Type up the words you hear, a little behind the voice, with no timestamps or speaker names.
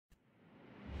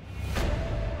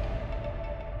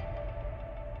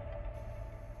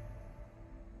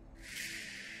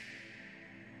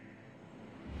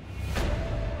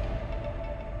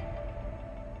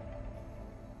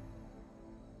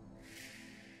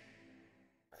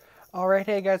Alright,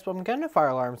 hey guys, welcome again to Fire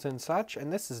Alarms and Such,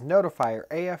 and this is Notifier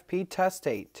AFP Test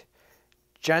 8,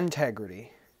 Gen-Tegrity.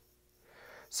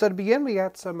 So to begin, we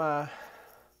got some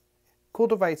cool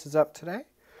devices up today.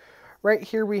 Right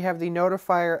here we have the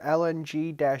Notifier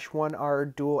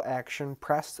LNG-1R dual action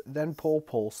press then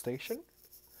pull station.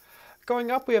 Going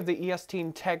up we have the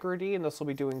Gen-Tegrity, and this will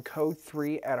be doing code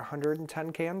 3 at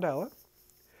 110 candela.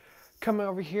 Coming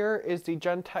over here is the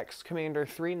Gen-Tex Commander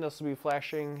 3, and this will be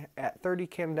flashing at 30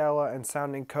 candela and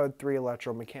sounding code 3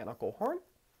 electromechanical horn.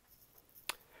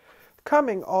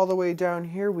 Coming all the way down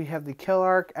here, we have the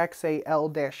Killark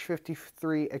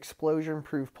XAL-53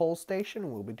 explosion-proof pole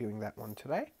station. We'll be doing that one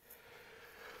today.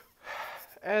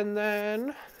 And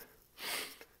then,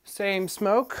 same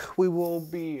smoke, we will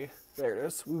be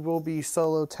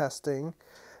solo testing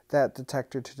that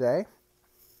detector today.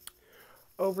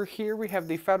 Over here we have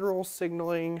the Federal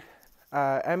Signaling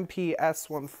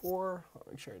MPS-14. I'll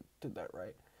make sure I did that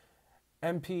right.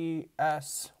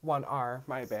 MPS-1R,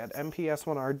 my bad.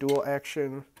 MPS-1R dual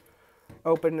action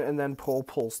open and then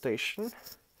pull station.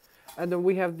 And then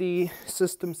we have the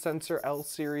System Sensor L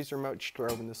series remote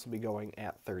strobe, and this will be going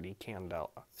at 30 candela.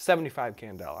 75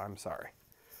 candela, I'm sorry.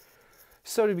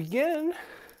 So to begin,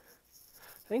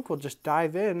 I think we'll just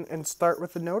dive in and start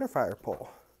with the notifier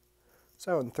pull.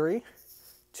 So in 3,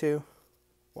 2,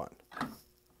 1.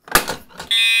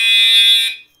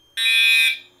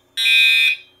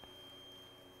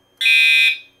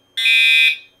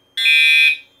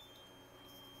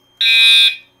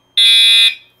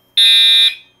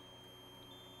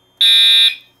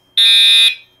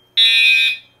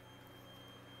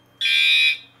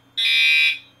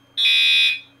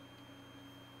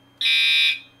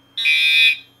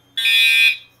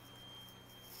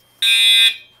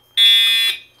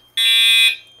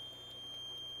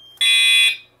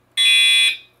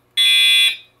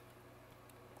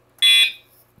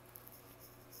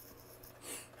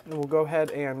 And we'll go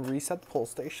ahead and reset the pull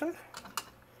station.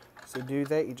 So to do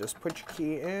that, you just put your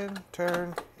key in,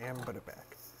 turn, and put it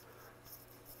back.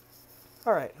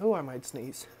 Alright, I might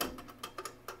sneeze.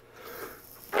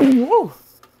 Whoa!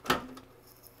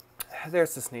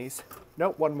 There's the sneeze.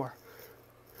 Nope, one more.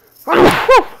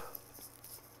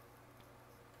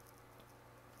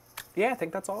 Yeah, I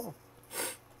think that's all of them.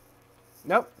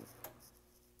 Nope.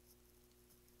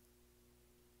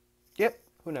 Yep,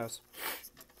 who knows.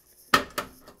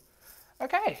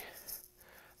 Okay,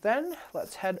 then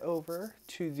let's head over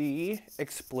to the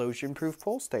explosion-proof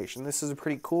pull station. This is a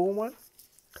pretty cool one.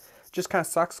 Just kind of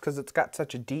sucks because it's got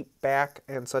such a deep back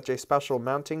and such a special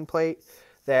mounting plate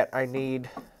that I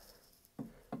need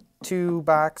 2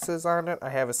 boxes on it. I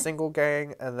have a single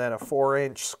gang and then a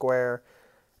 4-inch square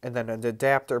and then an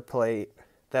adapter plate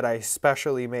that I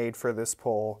specially made for this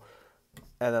pull,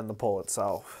 and then the pull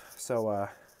itself. So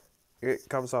it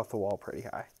comes off the wall pretty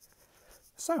high.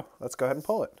 So let's go ahead and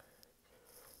pull it.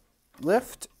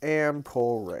 Lift and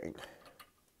pull ring.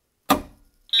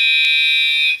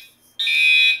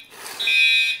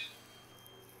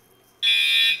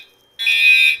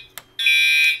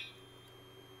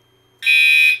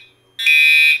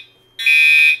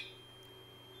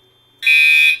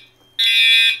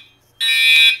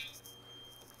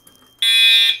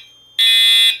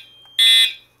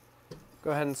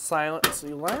 Go ahead and silence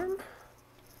the alarm.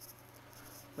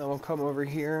 Then we'll come over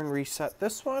here and reset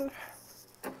this one.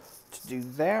 To do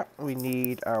that, we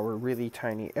need our really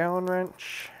tiny Allen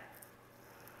wrench.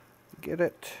 Get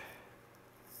it.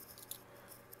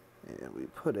 And we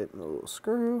put it in the little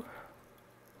screw.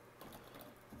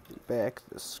 We back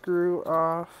the screw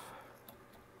off.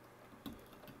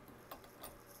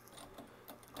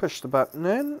 Push the button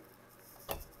in.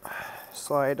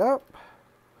 Slide up.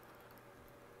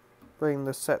 Bring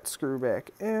the set screw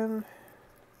back in.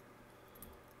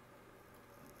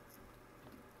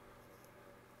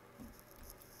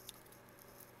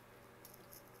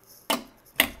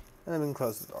 And then we can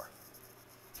close the door.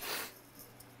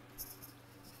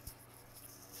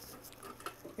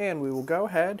 And we will go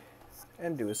ahead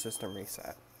and do a system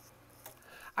reset.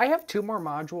 I have 2 more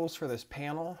modules for this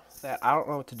panel that I don't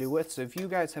know what to do with, so if you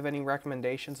guys have any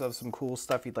recommendations of some cool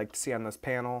stuff you'd like to see on this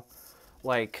panel,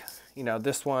 like, you know,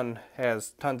 this one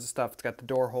has tons of stuff. It's got the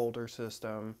door holder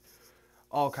system,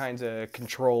 all kinds of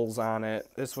controls on it.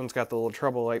 This one's got the little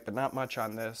trouble light, but not much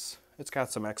on this. It's got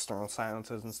some external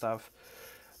silences and stuff.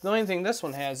 The only thing this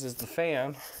one has is the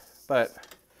fan, but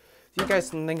if you guys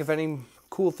can think of any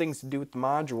cool things to do with the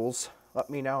modules,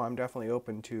 let me know. I'm definitely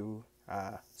open to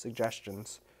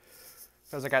suggestions,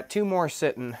 because I got 2 more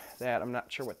sitting that I'm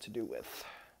not sure what to do with.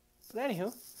 But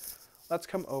anywho, let's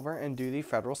come over and do the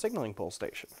Federal Signaling pull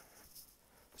station.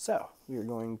 So we are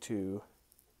going to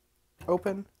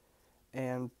open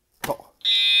and pull.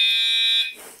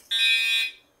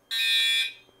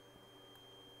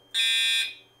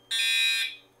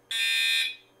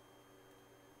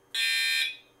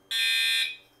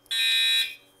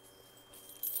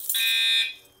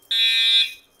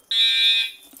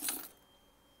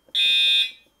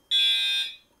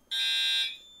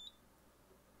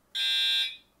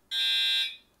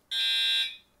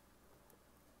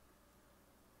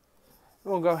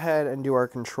 We'll go ahead and do our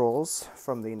controls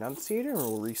from the annunciator, and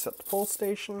we'll reset the pull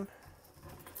station.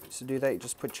 To do that, you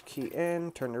just put your key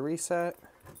in, turn to reset.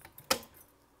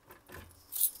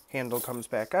 Handle comes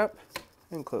back up,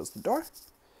 and close the door.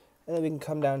 And then we can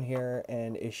come down here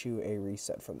and issue a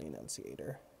reset from the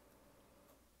annunciator.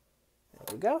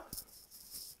 There we go.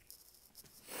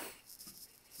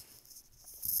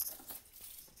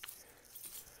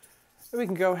 And we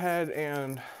can go ahead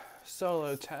and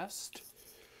solo test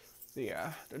the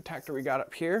detector we got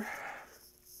up here.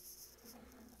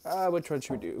 Which one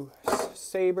should we do?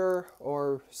 Saber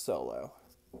or solo?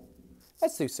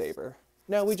 Let's do Saber.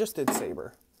 No, we just did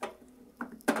Saber.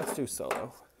 Let's do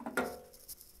solo.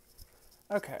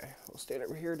 Okay, we'll stand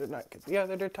over here to not get the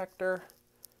other detector.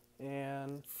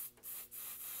 And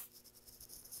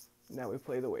now we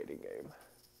play the waiting game.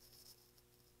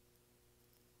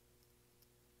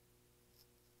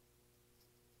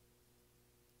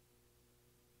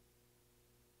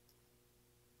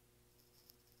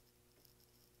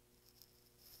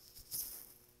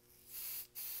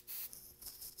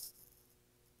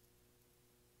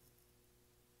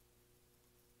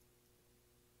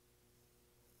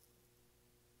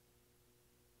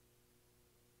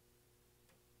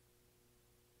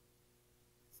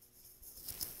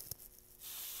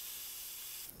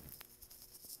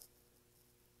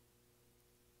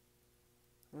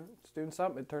 It's doing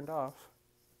something, it turned off.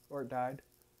 Or it died.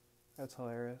 That's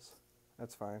hilarious.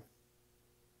 That's fine.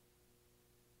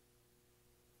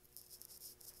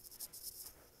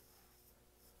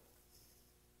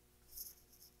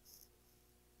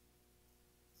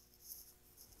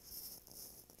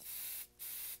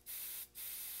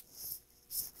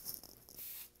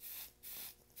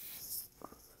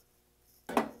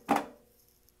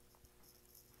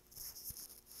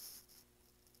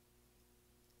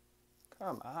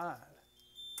 Come on.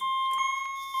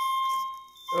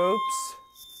 Oops.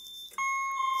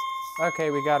 Okay,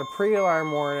 we got a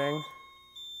pre-alarm warning.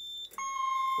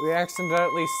 We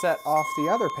accidentally set off the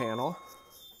other panel.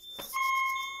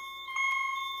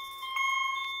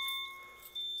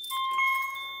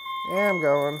 Yeah, I'm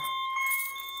going.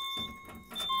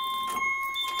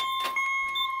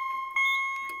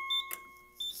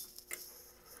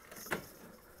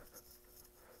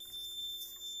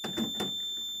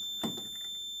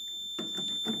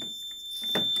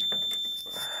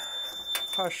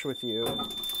 Hush with you.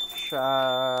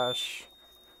 Shush.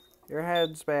 Your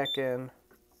head's back in.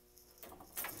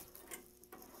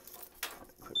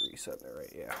 Put reset there,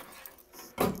 right?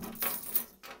 Yeah.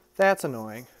 That's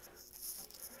annoying.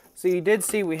 So you did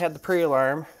see we had the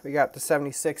pre-alarm. We got to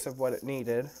 76 of what it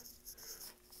needed.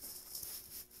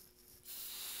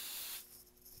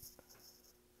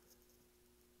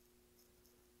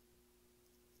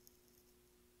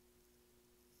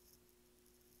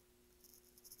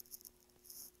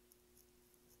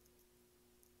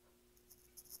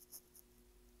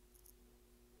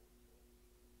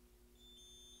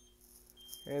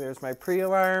 Okay, there's my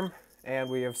pre-alarm, and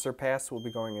we have surpassed, we'll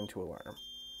be going into alarm.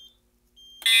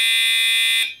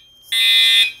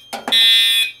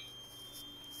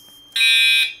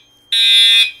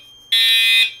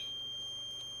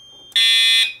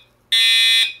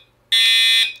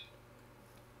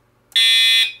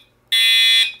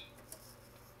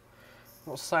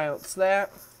 We'll silence that.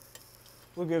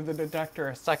 We'll give the detector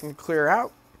a second to clear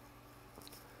out.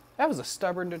 That was a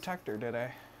stubborn detector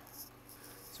today.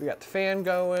 So we got the fan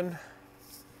going,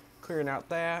 clearing out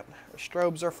that. Our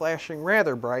strobes are flashing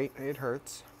rather bright. It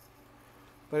hurts.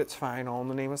 But it's fine, all in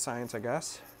the name of science, I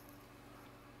guess.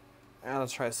 Now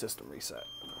let's try a system reset.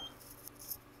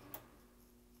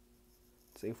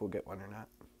 See if we'll get one or not.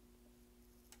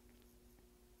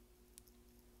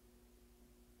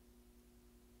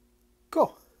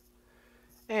 Cool.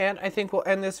 And I think we'll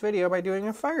end this video by doing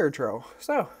a fire drill.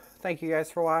 So, thank you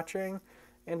guys for watching,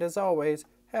 and as always,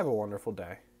 have a wonderful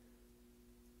day.